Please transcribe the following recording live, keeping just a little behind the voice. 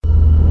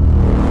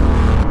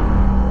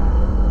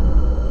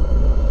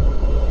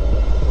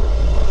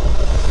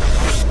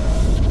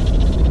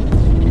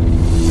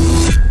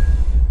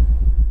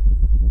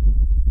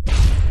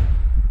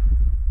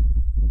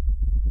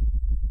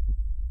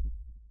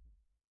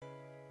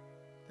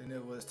and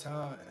it was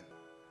time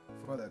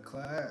for the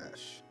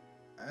clash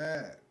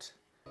at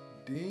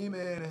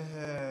Demon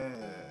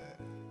Head.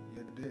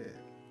 You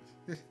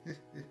did.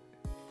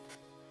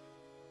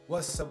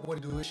 What's up,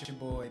 what do? It's your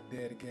boy,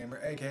 Dead Gamer,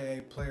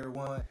 aka Player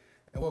One,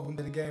 and welcome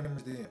to the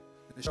Gamers Den,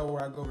 the show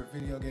where I go over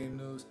video game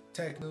news,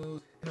 tech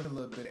news, and a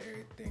little bit of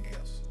everything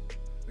else.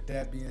 With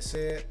that being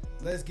said,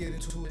 let's get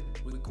into it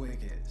with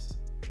quick hits.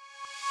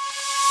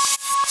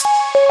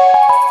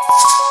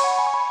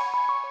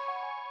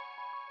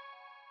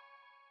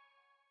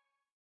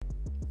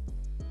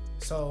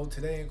 So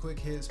today in Quick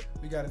Hits,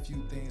 we got a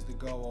few things to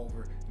go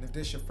over. And if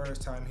this is your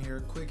first time here,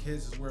 Quick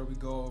Hits is where we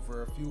go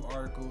over a few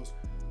articles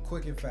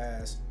quick and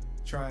fast,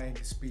 trying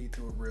to speed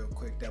through it real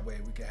quick. That way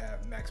we can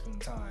have maximum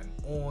time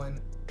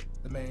on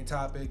the main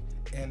topic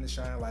and to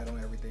shine a light on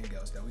everything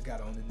else that we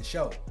got on in the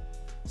show.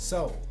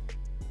 So,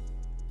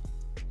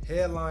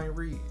 headline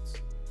reads,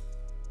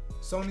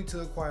 Sony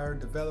to acquire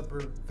developer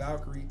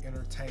Valkyrie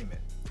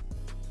Entertainment.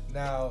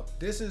 Now,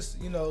 this is,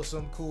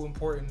 some cool,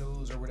 important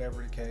news or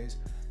whatever the case.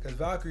 Because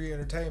Valkyrie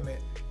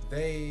Entertainment,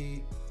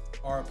 they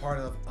are a part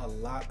of a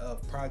lot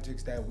of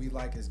projects that we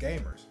like as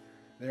gamers.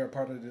 They're a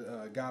part of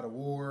the God of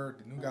War,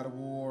 the new God of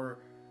War.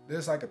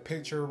 There's like a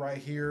picture right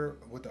here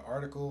with the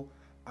article.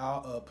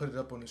 I'll put it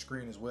up on the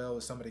screen as well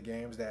as some of the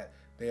games that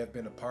they have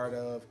been a part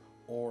of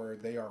or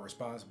they are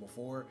responsible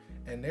for.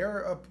 And they're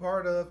a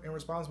part of and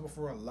responsible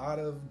for a lot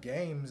of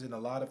games and a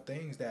lot of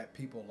things that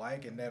people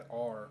like and that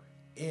are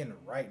in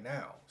right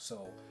now.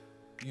 So,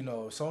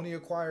 Sony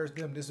acquires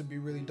them. This would be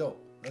really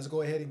dope. Let's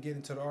go ahead and get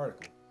into the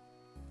article.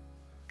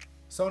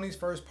 Sony's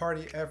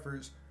first-party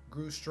efforts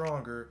grew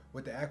stronger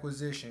with the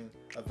acquisition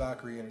of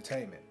Valkyrie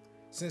Entertainment.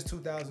 Since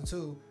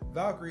 2002,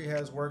 Valkyrie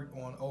has worked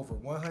on over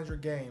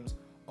 100 games,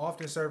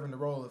 often serving the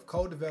role of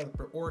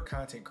co-developer or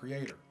content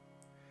creator.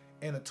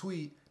 In a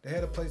tweet, the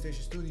head of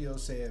PlayStation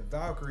Studios said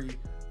Valkyrie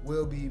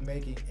will be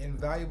making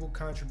invaluable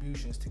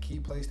contributions to key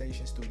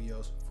PlayStation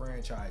Studios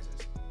franchises.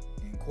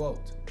 End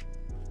quote.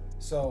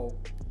 So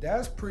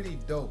that's pretty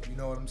dope, you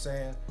know what I'm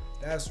saying?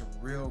 That's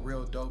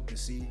real dope to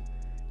see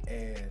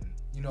and,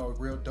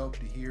 real dope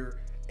to hear.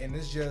 And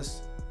it's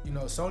just,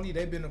 Sony,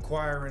 they've been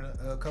acquiring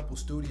a couple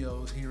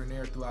studios here and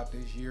there throughout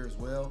this year as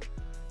well.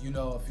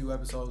 A few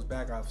episodes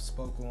back I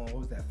spoke on, what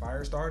was that,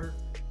 Firestarter?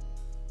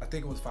 I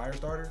think it was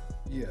Firestarter.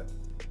 Yeah,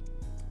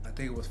 I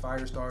think it was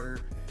Firestarter.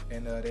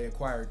 And they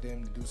acquired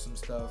them to do some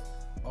stuff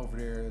over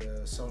there,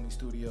 the Sony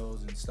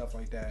Studios and stuff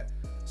like that.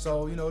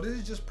 So, this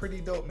is just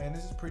pretty dope, man.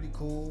 This is pretty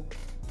cool.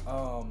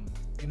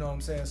 You know what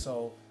I'm saying?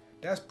 So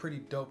that's pretty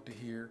dope to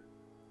hear.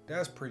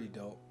 That's pretty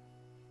dope.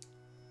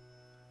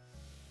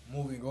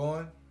 Moving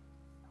on,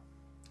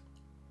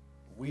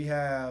 we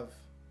have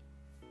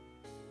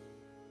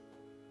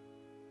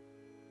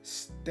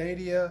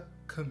Stadia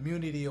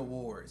Community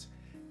Awards.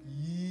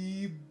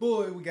 Yeah,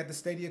 boy, we got the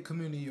Stadia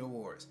Community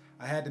Awards.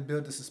 I had to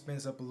build the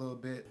suspense up a little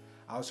bit.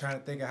 I was trying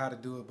to think of how to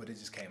do it, but it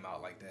just came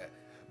out like that.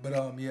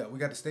 But we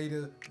got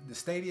the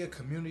Stadia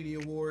Community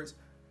Awards.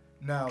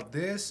 Now,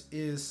 this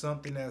is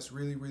something that's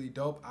really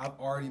dope. I've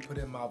already put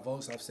in my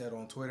votes. I've said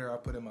on Twitter, I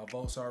put in my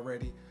votes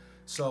already.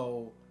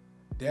 So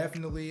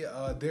definitely,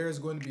 there's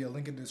going to be a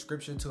link in the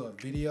description to a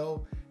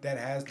video that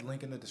has the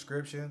link in the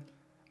description.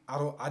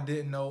 I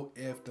didn't know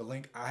if the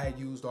link I had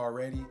used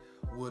already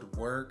would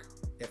work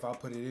if I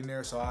put it in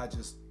there, so I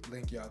just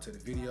link y'all to the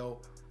video.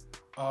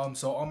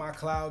 So all my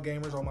cloud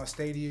gamers, all my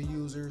Stadia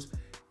users,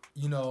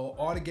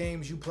 all the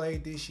games you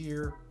played this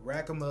year,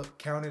 rack them up,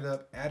 count it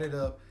up, add it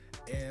up,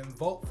 and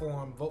vote for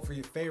them. Vote for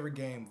your favorite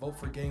game. Vote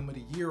for Game of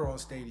the Year on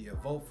Stadia.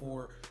 Vote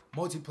for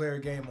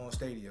multiplayer game on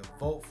Stadia.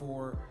 Vote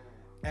for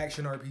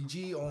action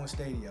RPG on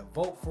Stadia.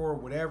 Vote for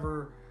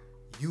whatever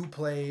you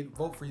played.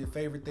 Vote for your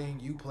favorite thing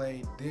you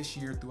played this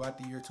year throughout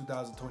the year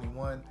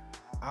 2021.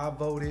 I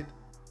voted.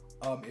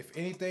 If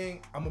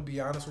anything, I'm gonna be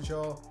honest with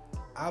y'all.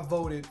 I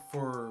voted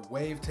for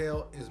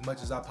Wavetale as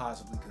much as I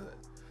possibly could.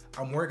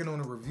 I'm working on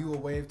a review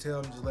of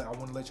Wavetale. I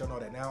want to let y'all know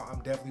that now.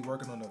 I'm definitely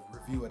working on a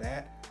review of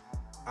that.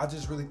 I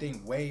just really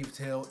think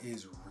Wavetale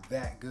is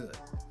that good.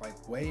 Like,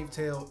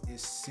 Wavetale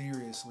is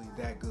seriously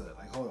that good.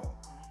 Like, hold on.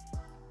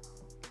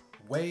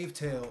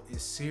 Wavetale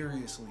is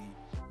seriously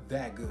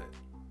that good.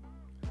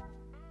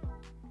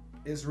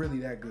 It's really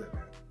that good,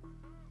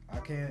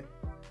 man.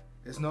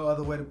 There's no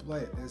other way to play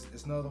it.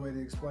 There's no other way to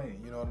explain it.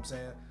 You know what I'm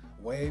saying?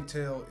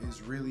 Wavetale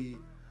is really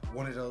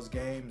one of those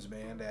games,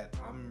 man, that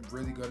I'm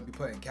really going to be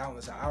putting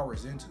countless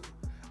hours into.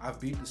 I've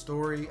beat the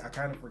story. I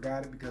kind of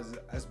forgot it because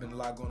there's been a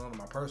lot going on in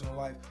my personal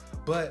life.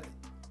 But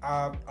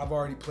I've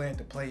already planned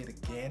to play it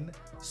again.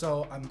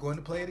 So I'm going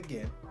to play it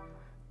again.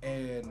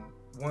 And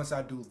once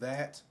I do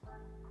that,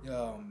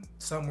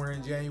 somewhere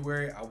in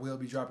January, I will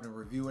be dropping a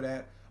review of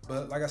that.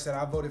 But like I said,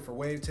 I voted for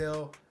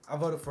Wavetale. I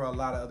voted for a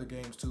lot of other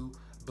games too.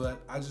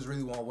 But I just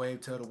really want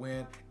Wavetale to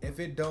win. If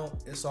it don't,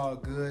 it's all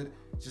good.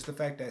 Just the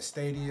fact that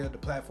Stadia, the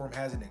platform,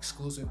 has an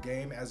exclusive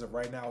game as of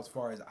right now, as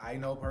far as I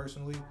know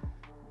personally,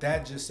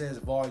 that just says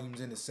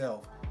volumes in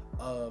itself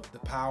of the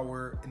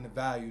power and the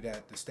value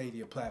that the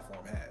Stadia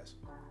platform has.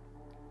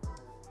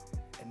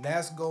 And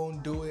that's gonna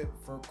do it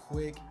for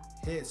quick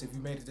hits. If you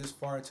made it this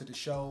far into the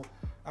show,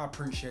 I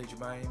appreciate you,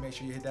 man. Make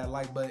sure you hit that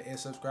like button and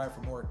subscribe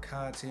for more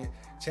content.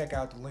 Check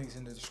out the links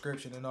in the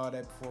description and all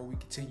that before we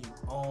continue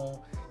on.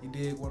 You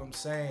dig what I'm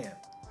saying?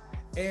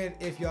 And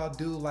if y'all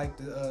do like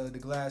the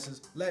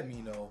glasses, let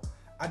me know.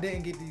 I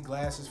didn't get these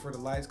glasses for the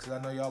lights because I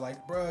know y'all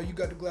like, bro, you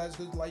got the glasses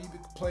because like you've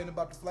been complaining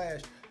about the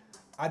flash.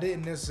 I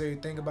didn't necessarily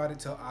think about it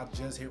till I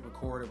just hit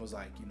record and was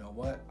like, you know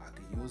what? I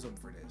could use them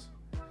for this.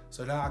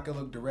 So now I can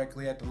look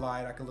directly at the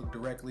light. I can look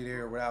directly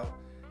there without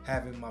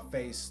having my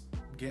face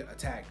get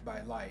attacked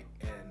by light,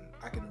 and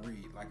I can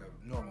read like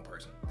a normal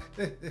person.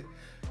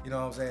 You know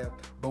what I'm saying?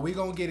 But we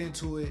gonna get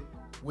into it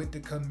with the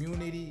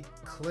community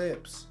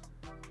clips.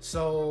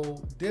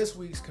 So this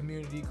week's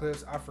community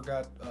clips, I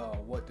forgot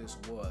what this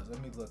was. Let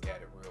me look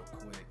at it real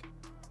quick.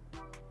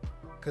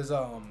 Cause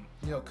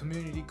you know,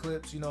 community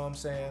clips, you know what I'm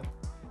saying?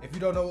 If you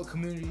don't know what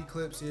community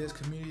clips is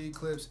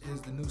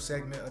the new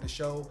segment of the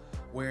show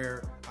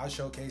where I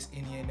showcase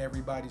any and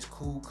everybody's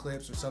cool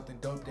clips or something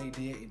dope they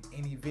did in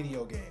any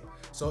video game.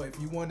 So if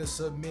you want to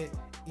submit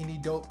any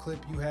dope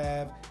clip you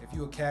have, if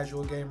you're a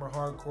casual gamer,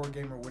 hardcore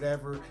gamer,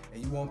 whatever,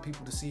 and you want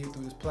people to see it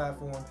through this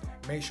platform,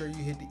 make sure you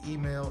hit the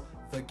email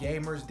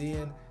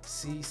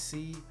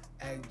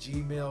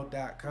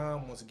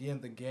thegamersdencc@gmail.com. Once again,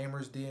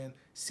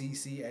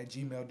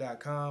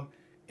 thegamersdencc@gmail.com,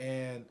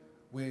 and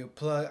we'll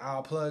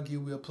plug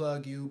you,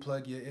 plug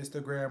your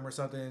Instagram or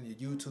something, your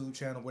YouTube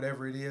channel,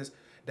 whatever it is.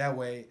 That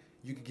way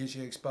you can get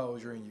your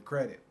exposure and your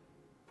credit.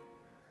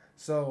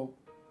 So,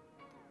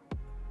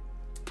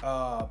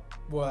 well,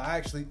 I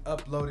actually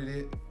uploaded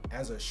it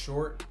as a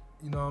short,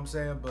 you know what I'm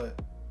saying?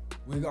 But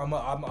I'm gonna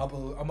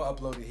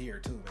upload it here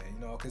too, man,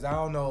 you know, because I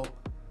don't know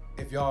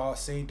if y'all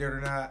seen it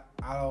or not.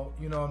 I don't,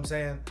 you know what I'm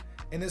saying?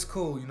 And it's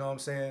cool, you know what I'm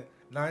saying?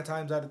 9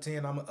 times out of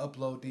 10, I'm gonna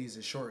upload these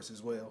as shorts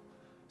as well.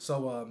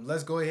 So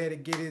let's go ahead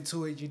and get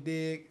into it, you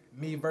dig?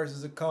 Me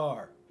versus a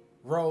car.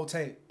 Roll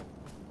tape.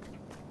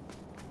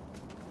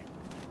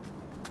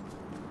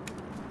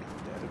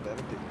 That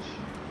a bitch.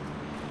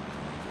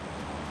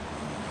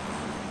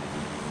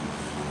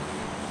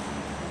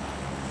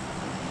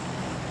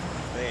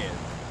 Man,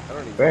 I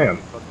don't even know how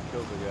many fucking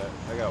kills I got.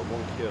 I got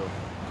 1 kill.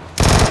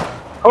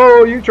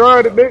 Oh, you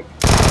tried it, bitch.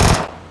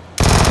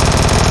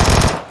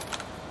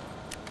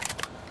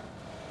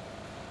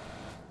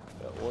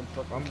 Got 1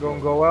 fucking I'm kill.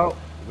 gonna go out.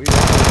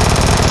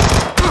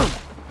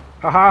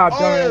 Haha,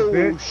 dumbass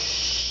bitch.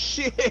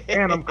 Shit.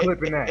 And I'm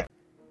clipping that.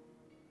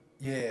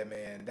 Yeah,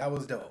 man, that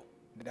was dope.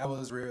 That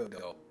was real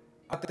dope.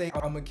 I think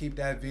I'm gonna keep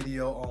that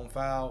video on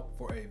file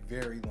for a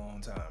very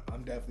long time.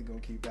 I'm definitely gonna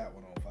keep that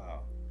one on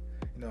file.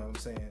 You know what I'm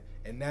saying?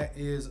 And that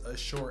is a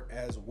short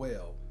as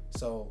well.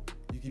 So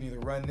you can either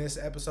run this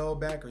episode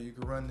back or you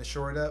can run the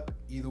short up.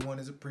 Either one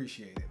is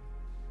appreciated.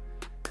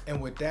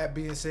 And with that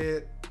being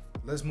said,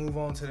 let's move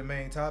on to the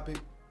main topic.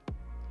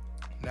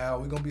 Now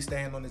we're gonna be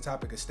staying on the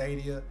topic of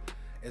Stadia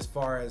as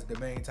far as the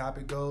main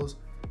topic goes.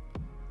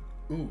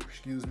 Ooh,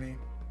 excuse me.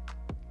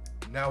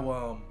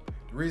 Now,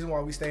 the reason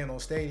why we staying on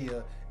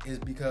Stadia is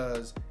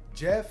because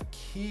Jeff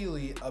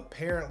Keighley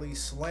apparently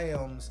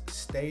slams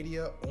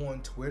Stadia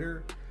on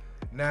Twitter.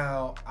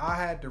 Now, I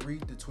had to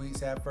read the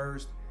tweets at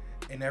first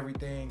and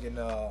everything, and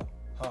I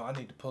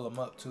need to pull them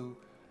up too,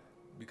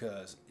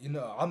 because you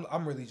know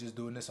I'm really just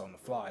doing this on the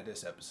fly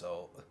this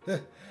episode.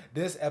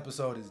 This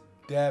episode is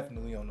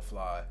definitely on the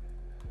fly.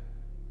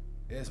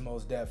 It's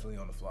most definitely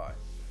on the fly.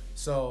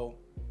 So,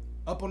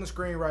 up on the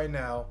screen right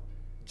now,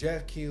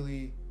 Jeff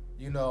Keighley,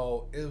 you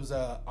know, it was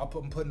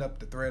I'm putting up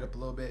the thread up a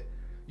little bit.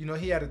 You know,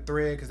 he had a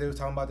thread because they were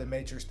talking about the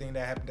Matrix thing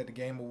that happened at the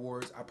Game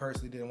Awards. I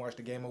personally didn't watch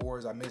the Game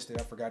Awards. I missed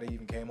it. I forgot it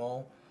even came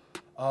on.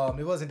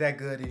 It wasn't that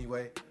good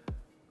anyway.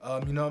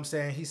 You know what I'm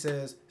saying? He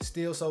says,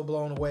 still so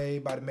blown away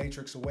by the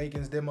Matrix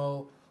Awakens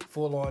demo,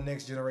 full-on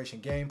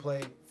next-generation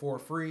gameplay for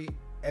free.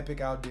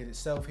 Epic outdid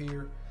itself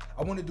here.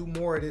 I want to do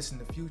more of this in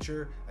the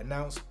future.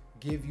 Announce,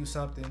 give you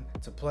something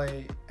to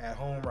play at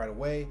home right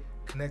away,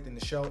 connecting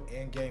the show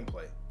and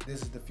gameplay.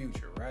 This is the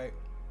future, right?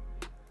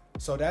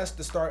 So that's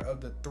the start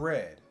of the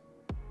thread.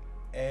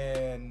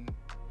 And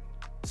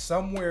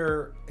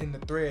somewhere in the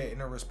thread, in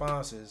the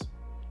responses,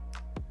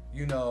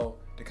 you know,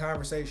 the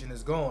conversation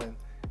is going,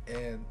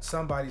 and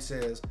somebody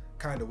says,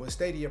 kind of what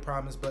Stadia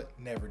promised but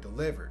never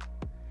delivered.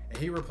 And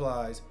he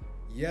replies,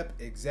 yep,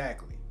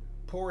 exactly.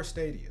 Poor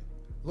Stadia.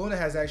 Luna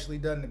has actually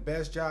done the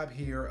best job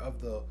here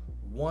of the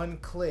one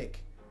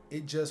click.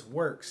 It just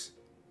works,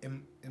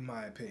 in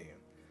my opinion.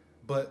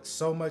 But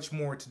so much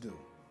more to do.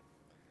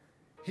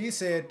 He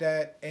said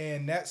that,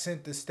 and that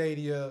sent the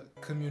Stadia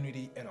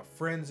community in a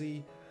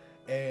frenzy,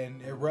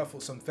 and it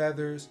ruffled some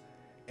feathers,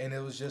 and it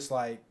was just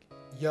like,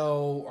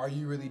 yo, are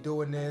you really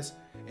doing this?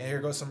 And here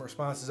goes some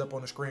responses up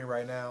on the screen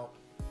right now,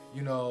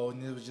 you know,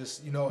 and it was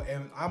just, you know,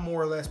 and I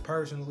more or less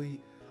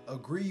personally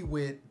agree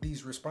with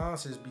these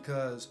responses,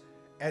 because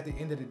at the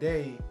end of the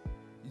day,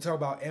 you talk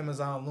about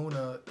Amazon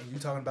Luna and you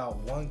talking about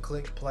one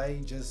click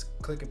play, just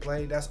click and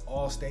play. That's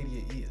all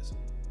Stadia is.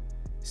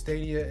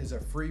 Stadia is a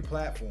free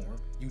platform.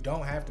 You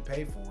don't have to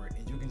pay for it,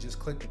 and you can just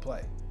click to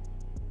play.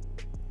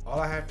 All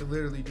I have to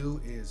literally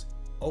do is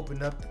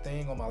open up the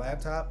thing on my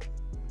laptop,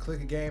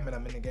 click a game, and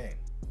I'm in the game.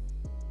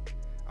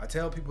 I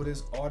tell people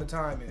this all the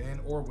time,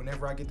 or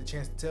whenever I get the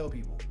chance to tell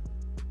people.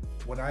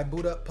 When I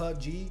boot up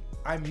PUBG,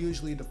 I'm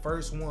usually the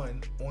first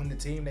one on the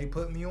team they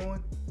put me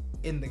on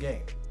in the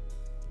game.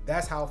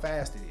 That's how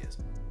fast it is.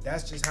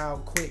 That's just how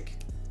quick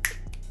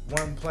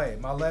one play.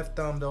 My left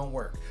thumb don't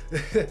work.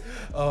 You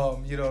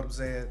know what I'm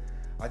saying?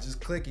 I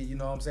just click it, you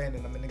know what I'm saying,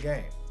 and I'm in the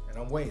game. And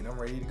I'm waiting, I'm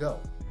ready to go.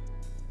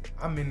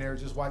 I'm in there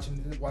just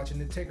watching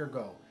the ticker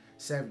go.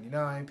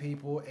 79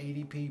 people,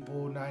 80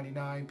 people,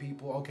 99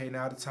 people. Okay,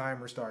 now the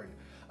timer's starting.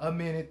 1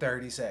 minute,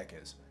 30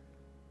 seconds.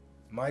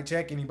 Mic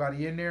check,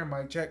 anybody in there?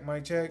 Mic check,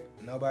 mic check.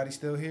 Nobody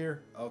still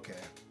here? Okay.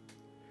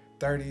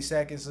 30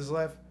 seconds is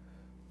left.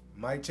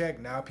 Mic check,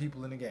 now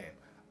people in the game.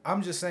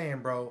 I'm just saying,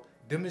 bro,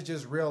 them is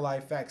just real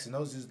life facts, and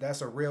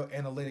that's a real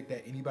analytic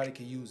that anybody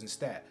can use in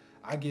stat.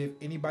 I give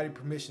anybody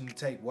permission to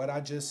take what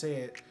I just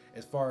said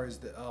as far as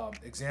the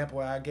example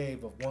I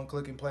gave of one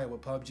click and play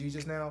with PUBG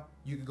just now.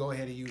 You can go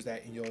ahead and use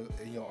that in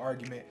your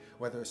argument,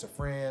 whether it's a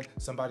friend,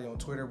 somebody on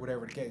Twitter,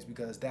 whatever the case,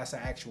 because that's an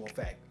actual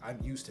fact.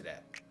 I'm used to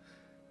that.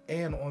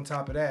 And on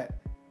top of that,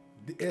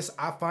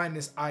 I find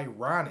this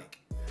ironic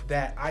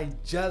that I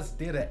just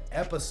did an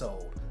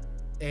episode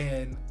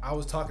and I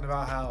was talking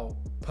about how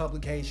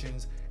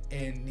publications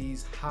in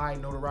these high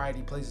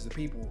notoriety places of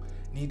people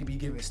need to be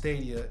giving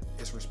Stadia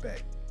its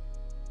respect.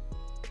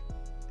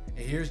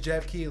 And here's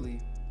Jeff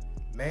Keighley,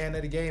 man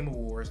of the Game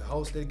Awards,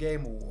 host of the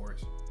Game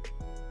Awards,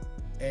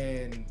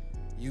 and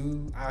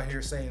you out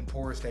here saying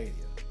poor Stadia.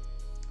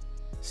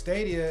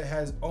 Stadia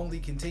has only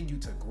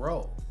continued to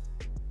grow.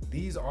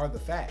 These are the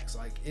facts.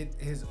 Like, it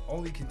has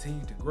only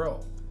continued to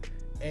grow.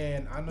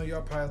 And I know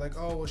y'all probably like,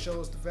 oh, well, show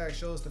us the facts,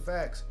 show us the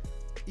facts.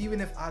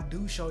 Even if I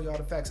do show y'all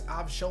the facts,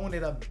 I've shown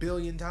it 1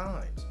 billion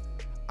times.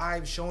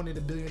 I've shown it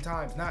 1 billion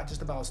times, not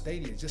just about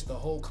Stadia, just the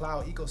whole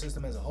cloud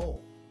ecosystem as a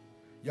whole.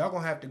 Y'all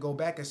gonna have to go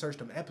back and search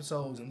them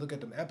episodes and look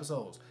at them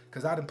episodes,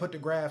 because I done put the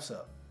graphs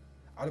up.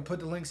 I done put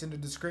the links in the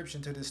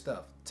description to this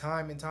stuff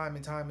time and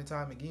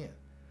time again.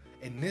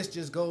 And this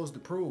just goes to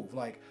prove,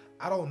 like,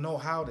 I don't know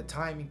how the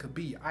timing could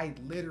be. I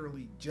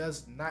literally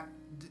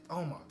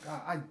oh my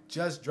God, I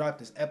just dropped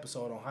this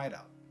episode on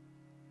Hideout.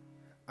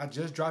 I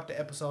just dropped the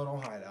episode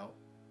on Hideout,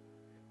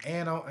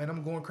 and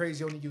I'm going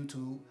crazy on the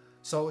YouTube.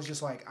 So it's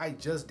just like, I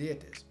just did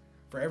this.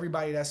 For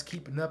everybody that's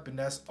keeping up and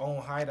that's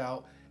on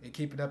Hideout and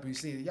keeping up and you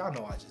see it, y'all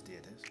know I just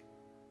did this.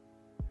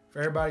 For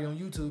everybody on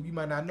YouTube, you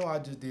might not know I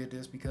just did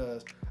this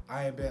because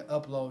I ain't been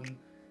uploading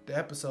the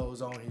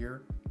episodes on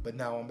here, but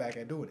now I'm back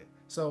at doing it.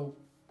 So,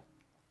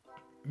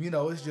 you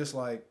know, it's just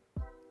like,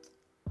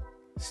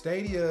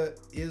 Stadia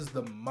is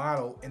the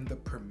model and the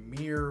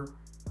premier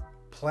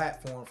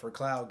platform for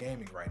cloud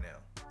gaming right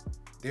now.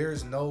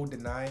 There's no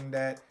denying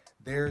that.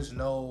 There's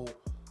no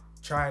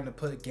trying to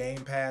put Game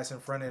Pass in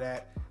front of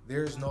that.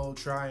 There's no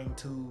trying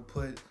to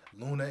put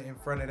Luna in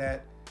front of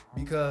that,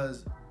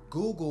 because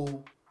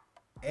Google,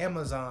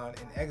 Amazon,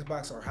 and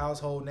Xbox are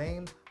household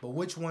names, but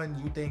which one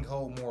you think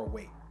hold more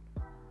weight?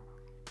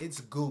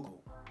 It's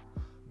Google.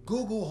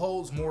 Google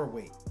holds more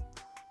weight.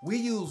 We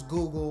use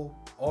Google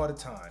all the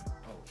time.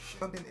 Oh shit.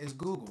 Something is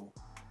Google.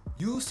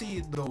 You see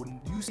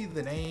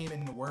the name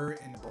and the word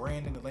and the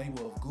brand and the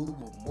label of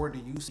Google more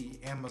than you see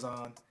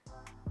Amazon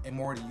and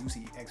more than you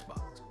see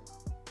Xbox.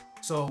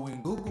 So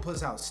when Google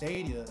puts out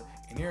Stadia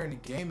and they're in the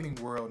gaming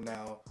world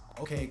now,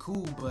 okay,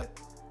 cool, but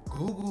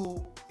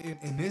Google,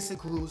 and this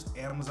includes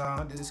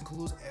Amazon, this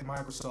includes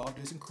Microsoft,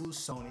 this includes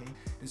Sony,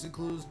 this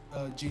includes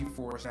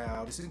GeForce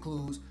Now, this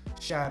includes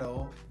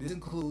Shadow, this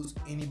includes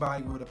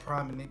anybody with a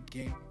prominent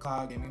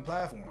cloud gaming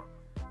platform.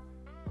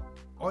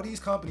 All these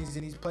companies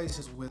in these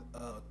places with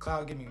a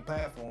cloud gaming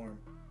platform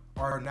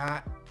are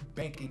not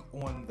banking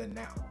on the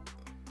now.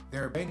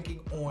 They're banking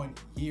on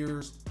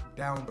years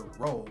down the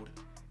road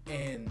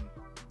and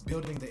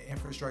building the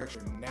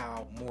infrastructure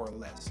now, more or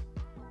less.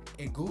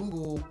 And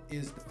Google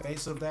is the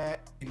face of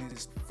that and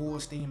is full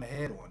steam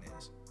ahead on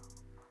this.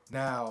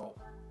 Now,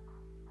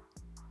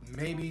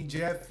 maybe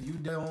Jeff, you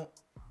don't.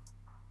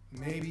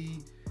 Maybe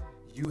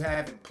you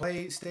haven't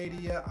played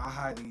Stadia. I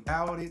highly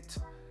doubt it.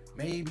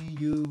 Maybe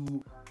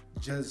you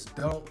just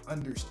don't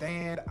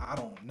understand. I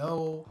don't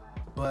know.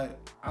 But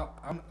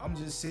I'm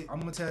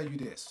gonna tell you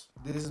this.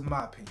 This is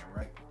my opinion,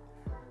 right?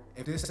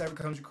 If this ever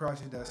comes across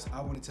your desk,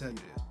 I want to tell you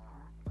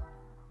this.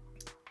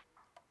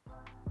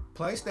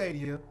 Play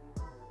Stadia.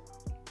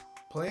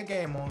 Play a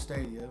game on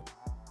Stadia.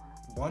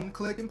 One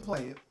click and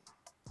play it.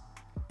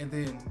 And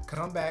then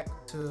come back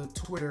to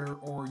Twitter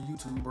or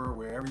YouTube or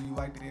wherever you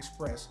like to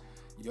express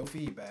your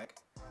feedback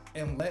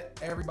and let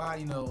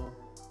everybody know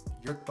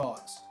your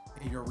thoughts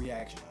and your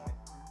reaction on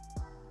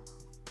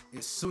it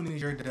as soon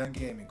as you're done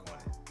gaming on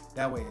it.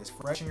 That way it's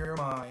fresh in your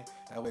mind,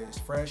 that way it's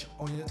fresh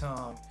on your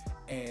tongue,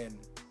 and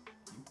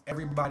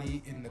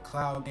everybody in the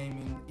cloud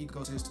gaming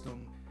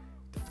ecosystem,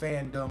 the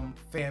fandom,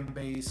 fan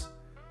base,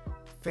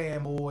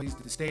 fanboys,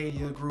 the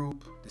Stadia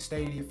group, the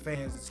Stadia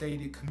fans, the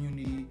Stadia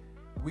community,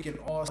 we can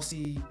all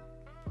see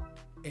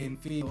and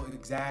feel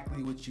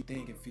exactly what you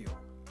think and feel.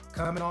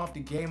 coming off the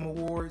Game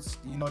Awards,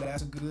 you know,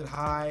 that's a good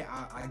high.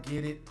 I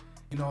get it.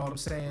 You know what I'm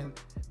saying?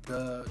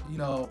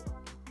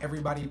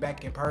 Everybody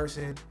back in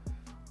person.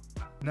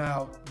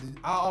 Now,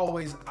 I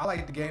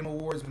like the Game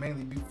Awards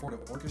mainly before the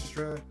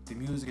orchestra. The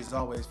music is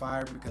always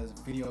fire because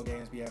video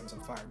games be having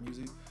some fire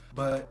music.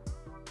 But,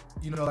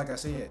 like I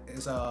said,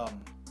 it's,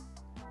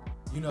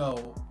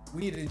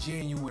 we need a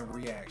genuine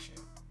reaction.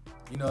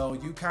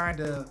 You kind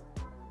of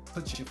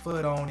put your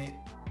foot on it,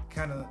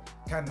 kind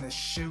of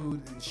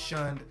shooed and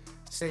shunned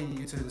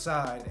Stadia to the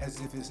side as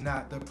if it's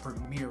not the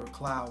premier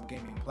cloud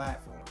gaming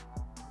platform.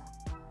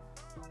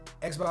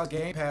 Xbox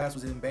Game Pass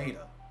was in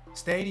beta.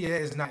 Stadia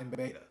is not in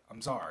beta.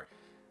 I'm sorry.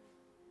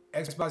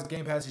 Xbox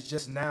Game Pass is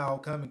just now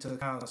coming to the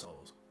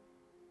consoles.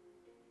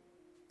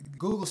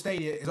 Google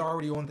Stadia is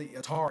already on the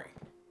Atari.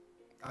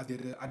 I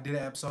did an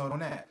episode on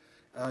that.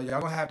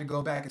 Y'all gonna have to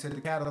go back into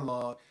the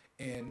catalog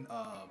and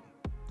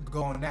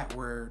go on that,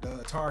 where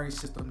the Atari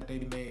system that they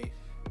made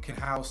can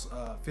house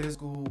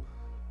physical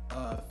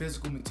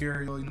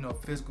material,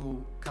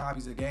 physical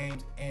copies of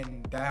games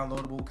and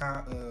downloadable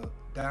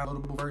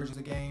versions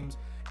of games,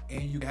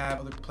 and you can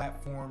have other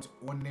platforms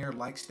on there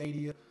like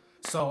Stadia.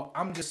 So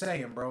I'm just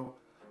saying, bro,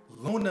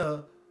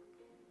 Luna,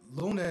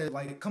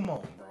 like, come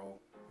on, bro,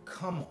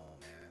 come on,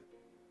 man,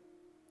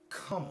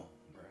 come on,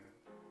 bro.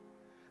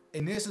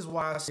 And this is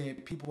why I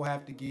said people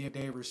have to give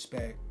their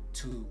respect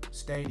to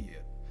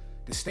Stadia.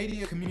 The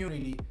Stadia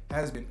community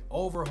has been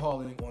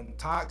overhauling on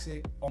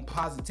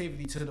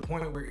positivity to the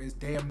point where it's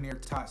damn near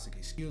toxic.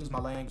 Excuse my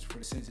language for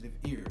the sensitive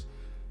ears.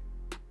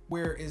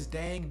 Where it's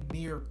dang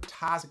near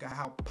toxic of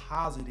how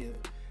positive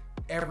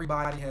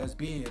everybody has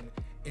been,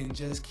 and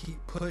just keep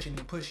pushing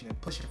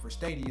for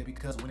Stadia,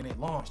 because when it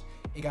launched,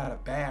 it got a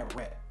bad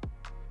rep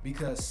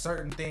because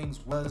certain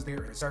things was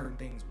there and certain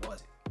things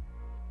wasn't.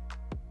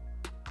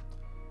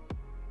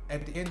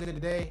 At the end of the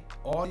day,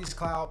 all these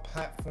cloud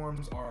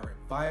platforms are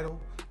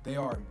vital. They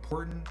are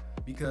important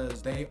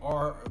because they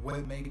are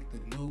what make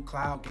the new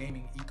cloud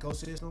gaming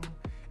ecosystem,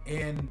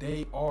 and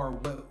they are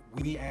what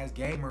we as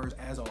gamers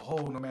as a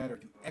whole, no matter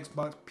if you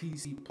Xbox,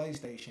 PC,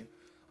 PlayStation,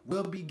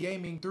 will be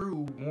gaming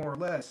through more or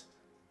less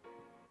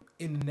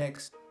in the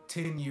next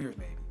 10 years,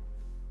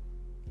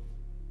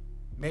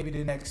 maybe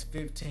the next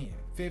 15.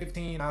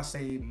 I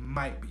say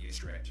might be a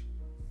stretch.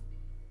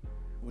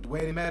 With the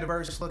way the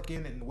metaverse is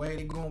looking and the way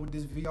they're going with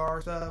this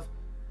VR stuff,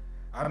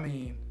 I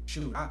mean,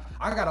 shoot,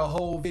 I got a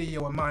whole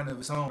video in mind of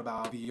its own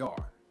about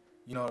VR.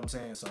 You know what I'm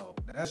saying? So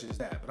that's just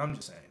that, but I'm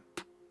just saying.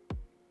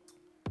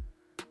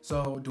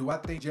 So do I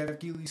think Jeff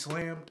Keighley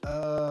slammed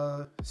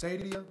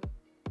Stadia?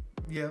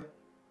 Yeah,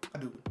 I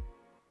do.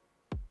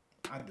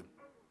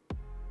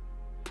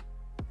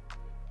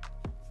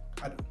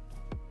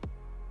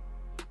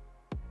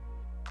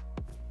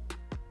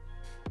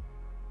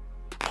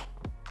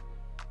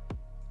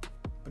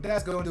 But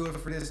that's gonna do it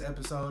for this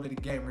episode of the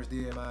Gamers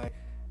Den. I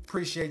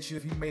appreciate you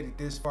if you made it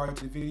this far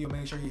into the video.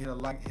 Make sure you hit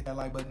that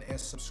like button and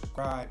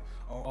subscribe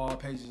on all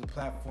pages and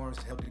platforms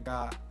to help the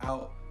guy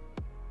out.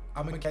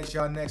 I'm gonna catch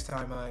y'all next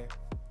time, man.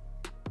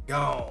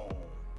 Gone.